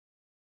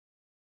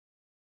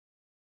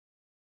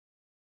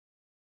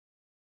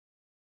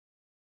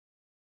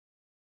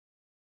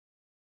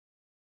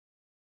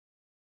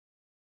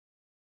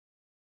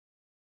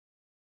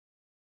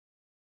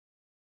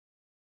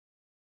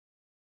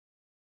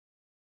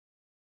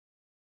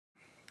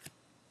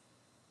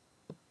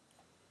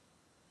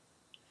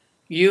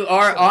You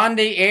are on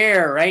the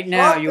air right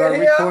now. You are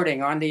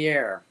recording on the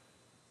air.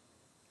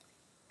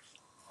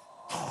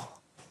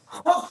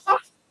 You're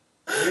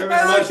the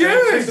most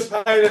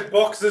anticipated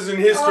boxes in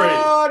history.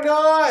 Oh,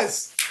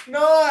 nice.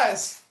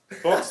 Nice.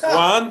 Box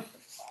one.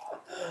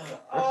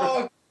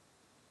 Oh.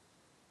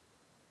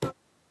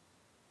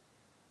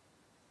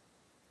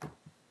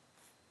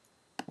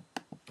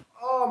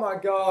 Oh my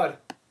God.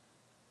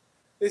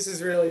 This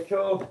is really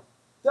cool.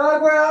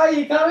 Doug, where are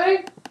you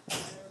coming?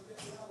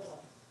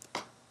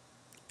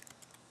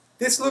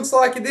 This looks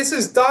like this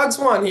is Doug's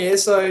one here,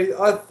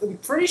 so I'm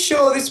pretty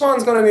sure this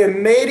one's going to be a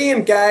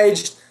medium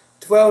gauged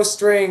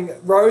 12-string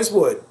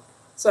Rosewood.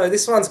 So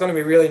this one's going to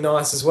be really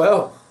nice as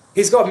well.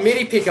 He's got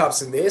MIDI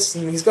pickups in this,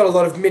 and he's got a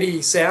lot of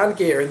MIDI sound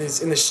gear in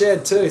the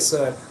shed too.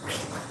 So,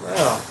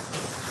 wow.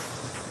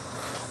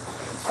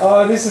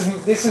 Oh, this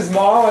is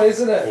my one,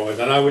 isn't it? Well, I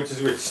don't know which is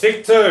which.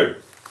 Stick two.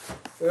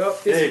 Well,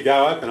 there you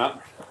go. Open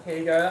up. Here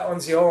you go. That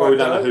one's your one. Well, we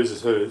don't know whose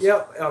is whose.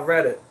 Yep, I've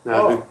read it.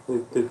 No,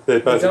 they're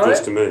both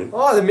addressed to me.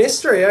 Oh, the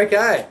mystery.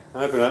 Okay.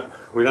 Open up.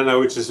 We don't know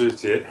which is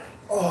which yet.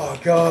 Oh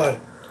God.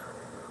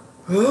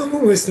 Oh, I'm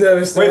almost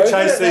nervous. We've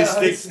chased these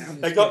sticks.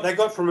 They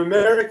got from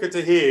America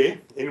to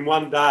here in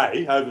one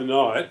day,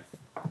 overnight,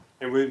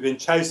 and we've been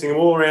chasing them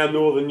all around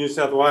northern New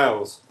South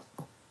Wales.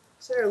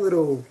 Is there a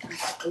little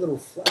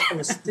flap on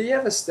this? Do you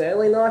have a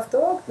Stanley knife,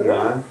 dog?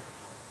 No.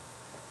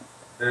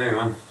 Hang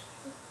on.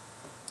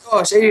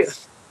 Gosh,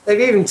 they've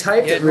even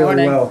taped it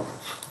really well.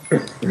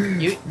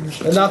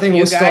 And nothing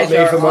will stop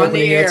me from on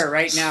the air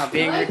right now,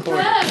 being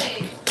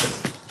recorded.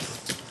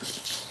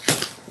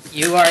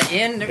 You are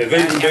in the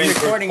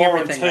recording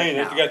everything right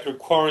now. Have to go through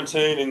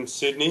quarantine in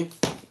Sydney.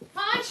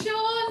 Hi,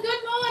 Sean.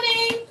 Good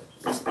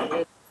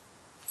morning.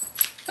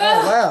 Oh,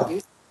 wow.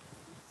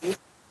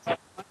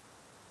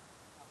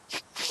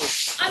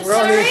 I'm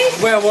sorry?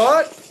 Where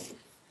what?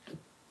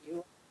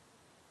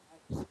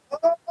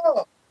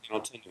 Oh.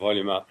 I'll turn the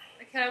volume up.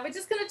 Okay, we're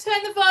just going to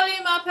turn the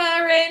volume up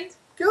our end.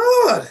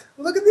 God,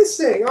 look at this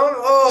thing.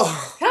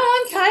 Oh. Come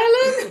on,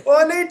 Caalen.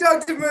 Well, I need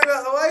Doug to move out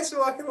of the way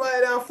so I can lay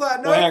it down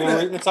flat. Well, hang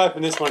on, let's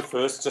open this one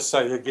first, just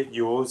so you get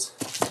yours.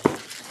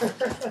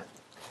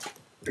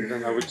 We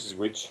don't know which is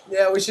which.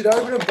 Yeah, we should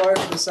open them both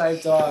at the same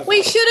time.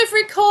 We should have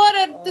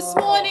recorded this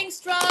morning's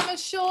drama,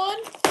 Sean.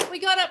 We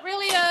got up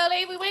really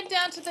early. We went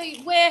down to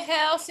the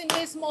warehouse in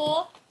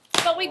Lismore,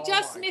 but we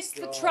just missed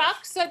the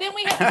truck, so then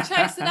we had to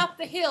chase it up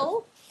the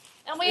hill,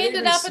 and we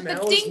ended up at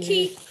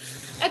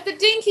the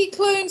dinky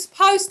Clunes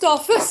post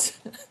office.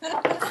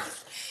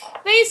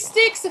 These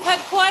sticks have had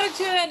quite a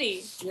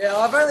journey. Yeah,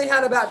 I've only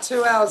had about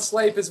 2 hours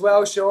sleep as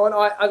well, Sean.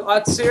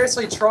 I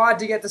seriously tried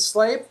to get to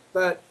sleep,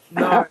 but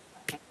no,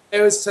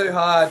 it was too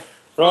hard.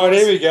 Right,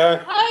 here we go.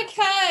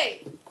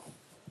 Okay.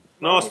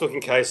 Nice looking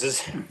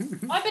cases.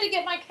 I better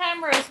get my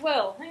camera as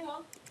well. Hang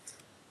on.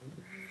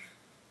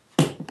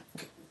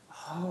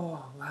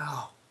 Oh,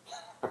 wow.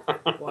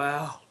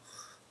 Wow.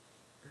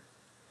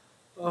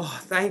 Oh,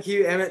 thank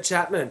you, Emmett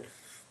Chapman.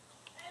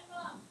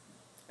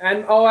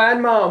 And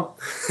Mum.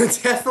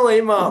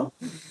 Definitely Mum.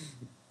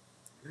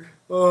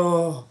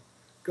 Oh,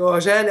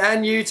 gosh.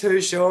 And you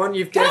too, Sean.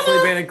 You've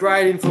definitely been a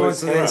great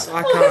influence on this.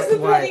 I can't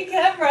wait.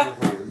 Camera.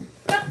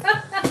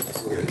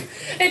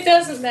 It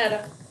doesn't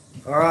matter.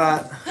 All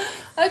right.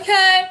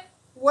 Okay.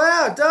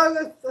 Wow,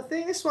 Doug, I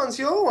think this one's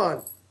your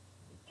one.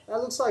 That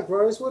looks like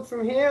Rosewood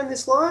from here in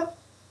this light.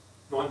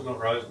 Mine's not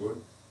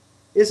Rosewood.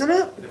 Isn't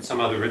it? It's some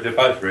other red. They're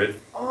both red.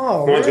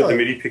 Oh, Mine's really? got the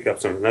MIDI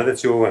pickups on it. No,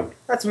 that's your one.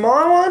 That's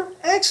my one?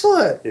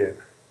 Excellent. Yeah.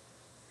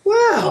 Wow.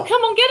 Well,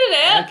 come on, get it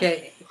out.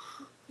 Okay.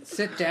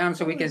 Sit down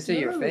so we can see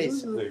your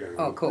face.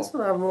 Oh, cool. Let's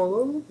have more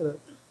look at it.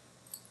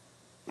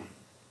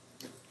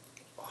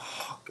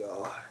 Oh,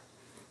 God.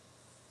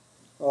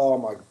 Oh,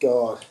 my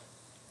God.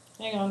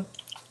 Hang on.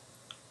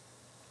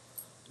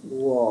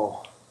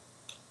 Whoa.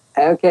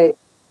 Okay.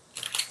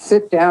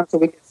 Sit down so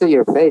we can see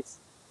your face.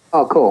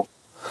 Oh, cool.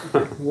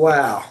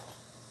 Wow.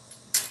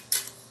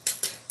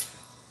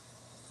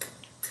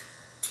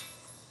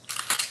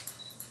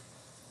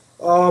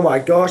 Oh my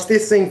gosh,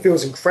 this thing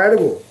feels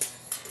incredible.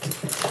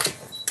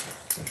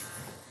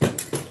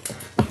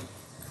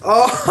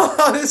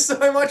 Oh, there's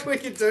so much we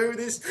could do with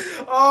this.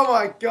 Oh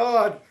my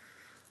God.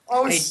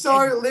 I was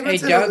so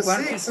limited. Hey, Doug, why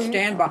don't you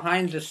stand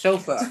behind the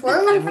sofa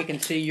and we can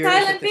see yours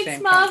Caalen, at the big same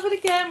smile time. for the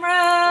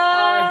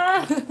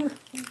camera.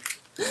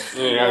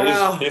 There you go.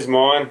 Wow. Here's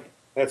mine.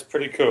 That's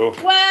pretty cool.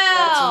 Wow.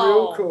 That's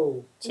real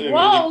cool.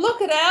 Whoa,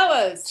 look at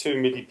ours.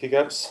 2 MIDI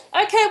pickups.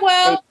 Okay,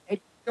 well.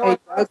 Hey, Doug,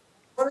 stand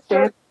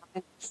behind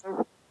the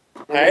sofa.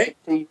 Hey?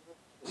 See yours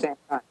at the same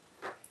time.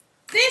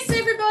 This,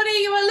 everybody,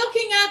 you are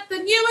looking at the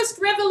newest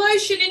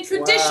revolution in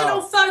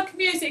traditional folk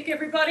music,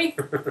 everybody.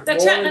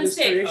 The Chapman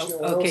Stick.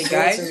 Okay,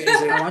 guys,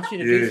 I want you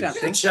to do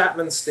something. The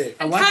Chapman Stick.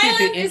 I want you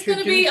to Caalen is going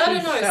to be, I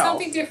don't know, yourself.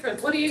 something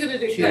different. What are you going to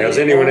do, Yeah, Caalen? has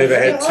anyone ever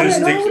had 2 I don't know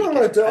sticks? what I'm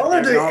going to do. I'm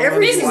going to do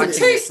everything. This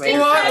is a two-stick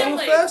Well,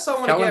 family. first I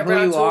want to Tell get them who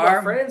around you to all my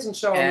are friends and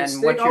show them the and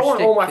stick. what I your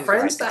want all my stick is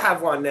friends to like.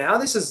 have one now.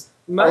 This is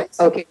amazing.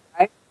 Okay,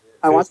 guys,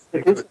 I want you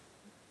to do something.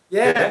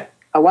 Yeah.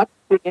 I want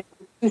you to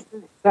introduce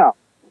yourself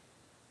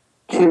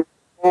to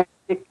the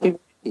Stick Community.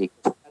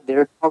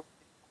 They're calling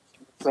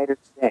later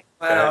today.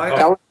 Wow, Okay.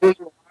 Tell them who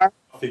you are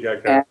Off you go,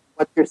 and Caalen.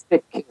 what your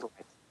stick is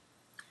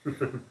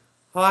like.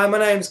 Hi, my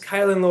name's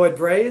Caalen Lloyd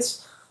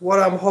Breese. What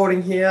I'm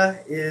holding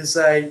here is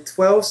a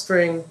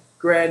 12-string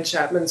Grand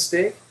Chapman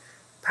stick,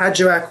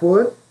 Paduac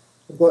wood.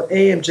 I've got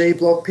EMG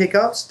block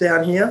pickups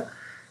down here,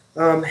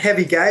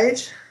 heavy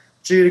gauge,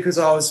 due because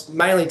I was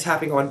mainly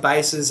tapping on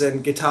basses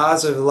and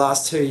guitars over the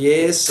last 2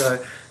 years,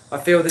 so I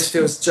feel this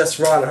feels just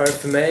right at home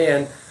for me.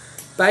 And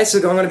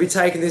basically, I'm going to be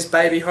taking this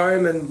baby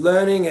home and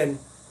learning and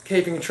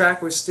keeping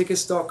track with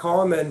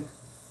stickers.com and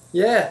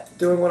yeah,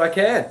 doing what I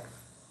can.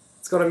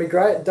 It's going to be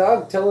great.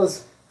 Doug, tell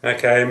us.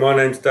 Okay, my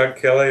name's Doug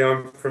Kelly.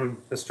 I'm from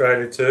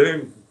Australia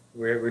too.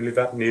 We live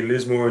up near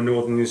Lismore in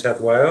northern New South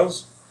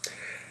Wales.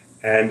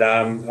 And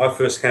I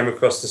first came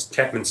across this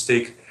Chapman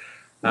stick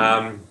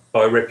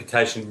by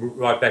reputation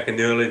right back in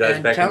the early days,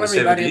 And back in tell the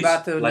everybody 70s,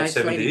 about the late nice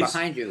lady 70s.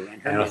 behind you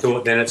and her And I music.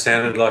 thought then it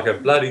sounded like a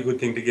bloody good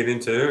thing to get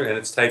into, and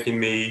it's taken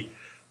me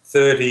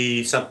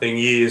 30-something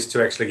years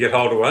to actually get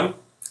hold of one.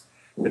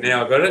 But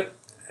now I've got it,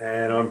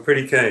 and I'm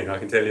pretty keen, I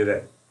can tell you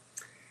that.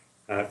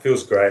 It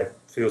feels great.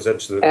 Feels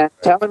absolutely And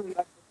great. tell them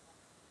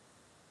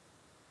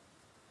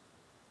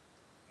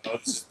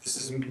This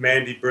is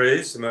Mandy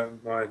Breese, my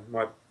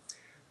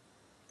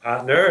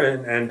partner,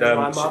 and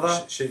My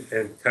mother. she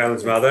and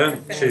Caelen's mother.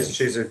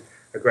 She's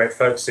a great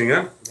folk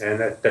singer, and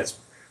that's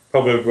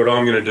probably what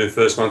I'm going to do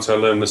first once I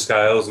learn the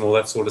scales and all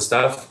that sort of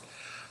stuff.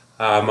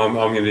 I'm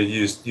going to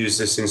use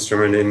this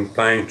instrument in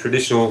playing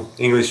traditional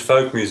English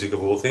folk music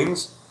of all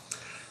things,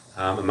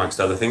 amongst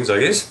other things, I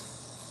guess.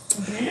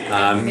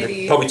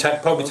 It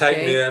probably take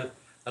me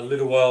a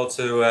little while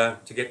to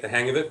get the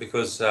hang of it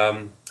because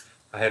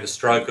I had a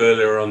stroke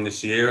earlier on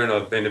this year, and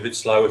I've been a bit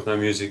slow with my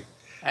music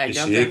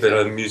this year. But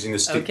I'm using the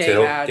stick to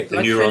help get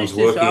the neurons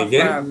working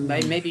again.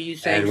 Maybe you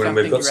say And when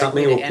we've got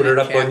something, we'll put it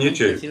up on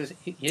YouTube.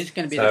 He's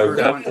going to be the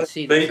first one to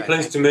see this.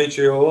 Pleased to meet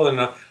you all, and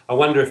I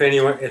wonder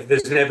if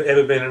there's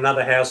ever been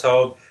another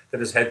household that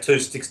has had 2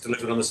 sticks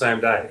delivered on the same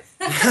day.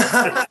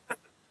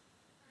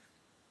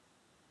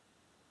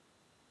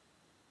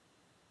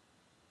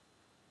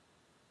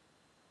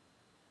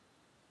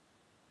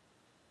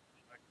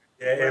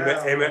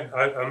 Yeah, Emma,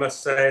 I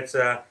must say it's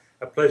a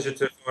pleasure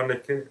to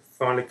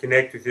finally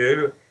connect with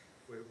you.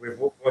 We've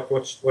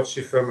watched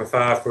you from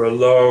afar for a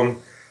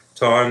long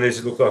time.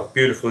 These look like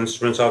beautiful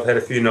instruments. I've had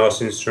a few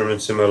nice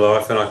instruments in my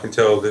life, and I can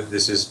tell that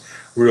this is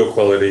real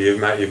quality. You've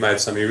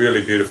made something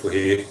really beautiful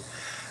here,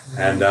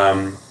 and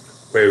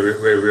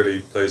we're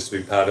really pleased to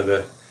be part of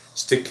the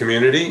Stick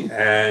community,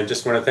 and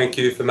just want to thank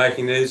you for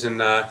making these.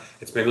 And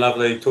it's been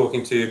lovely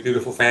talking to your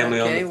beautiful family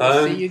on the phone.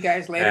 We'll see you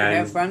guys later.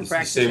 Have fun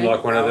practicing. You seem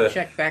like one of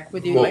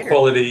the more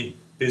quality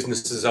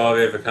businesses I've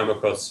ever come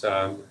across.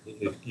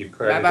 You've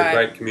created a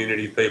great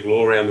community of people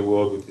all around the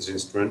world with this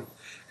instrument,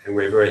 and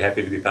we're very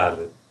happy to be part of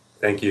it.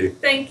 Thank you.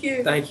 Thank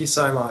you. Thank you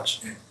so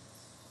much.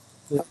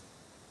 Okay.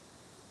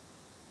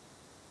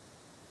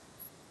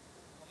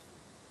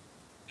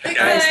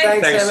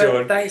 Thanks, Emma.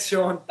 Sean. Thanks,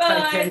 Sean.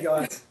 Bye. Take care,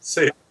 guys.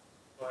 See you.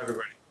 Bye,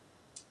 everybody.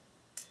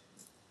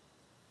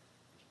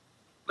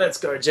 Let's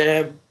go,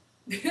 Jam.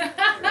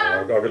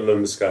 I've got to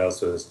learn the scales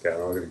first,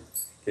 Caalen. I'm going to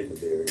get my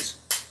bearings.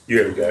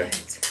 You have a go.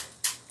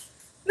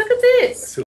 Look at this.